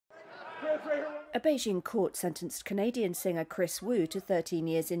A Beijing court sentenced Canadian singer Kris Wu to 13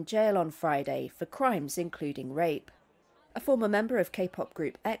 years in jail on Friday for crimes including rape. A former member of K-pop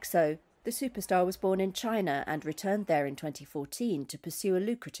group EXO, the superstar was born in China and returned there in 2014 to pursue a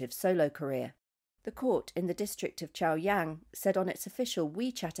lucrative solo career. The court in the district of Chaoyang said on its official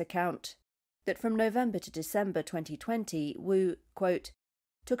WeChat account that from November to December 2020, Wu, quote,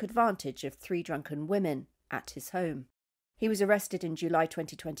 took advantage of 3 drunken women at his home. He was arrested in July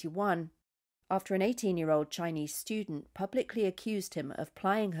 2021 after an 18-year-old Chinese student publicly accused him of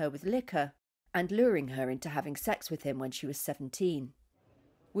plying her with liquor and luring her into having sex with him when she was 17.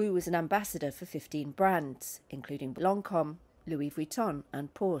 Wu was an ambassador for 15 brands, including Lancôme, Louis Vuitton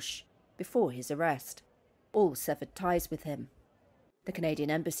and Porsche, before his arrest. All severed ties with him. The Canadian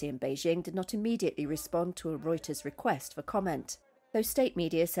embassy in Beijing did not immediately respond to a Reuters request for comment, though state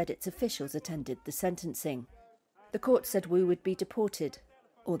media said its officials attended the sentencing. The court said Wu would be deported,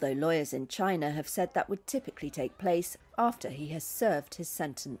 although lawyers in China have said that would typically take place after he has served his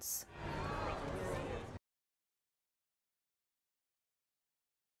sentence.